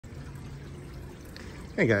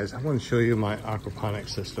Hey guys, I want to show you my aquaponics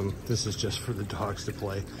system. This is just for the dogs to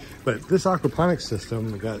play. But this aquaponics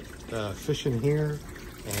system, we got fish in here,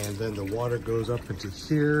 and then the water goes up into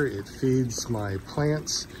here. It feeds my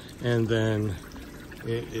plants, and then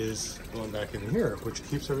it is going back in here, which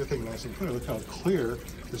keeps everything nice and clear. Look how clear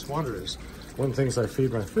this water is. One of the things I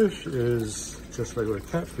feed my fish is just regular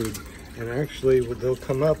cat food, and actually they'll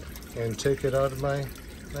come up and take it out of my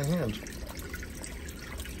hand.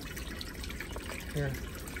 Here,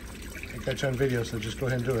 I got you on video, so just go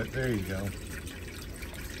ahead and do it. There you go.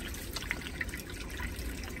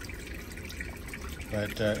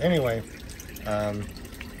 But anyway,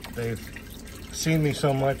 they've seen me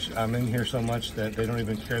so much, I'm in here so much that they don't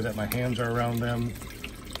even care that my hands are around them,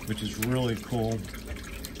 which is really cool.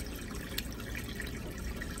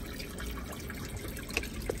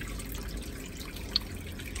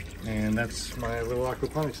 And that's my little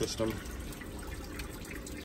aquaponics system.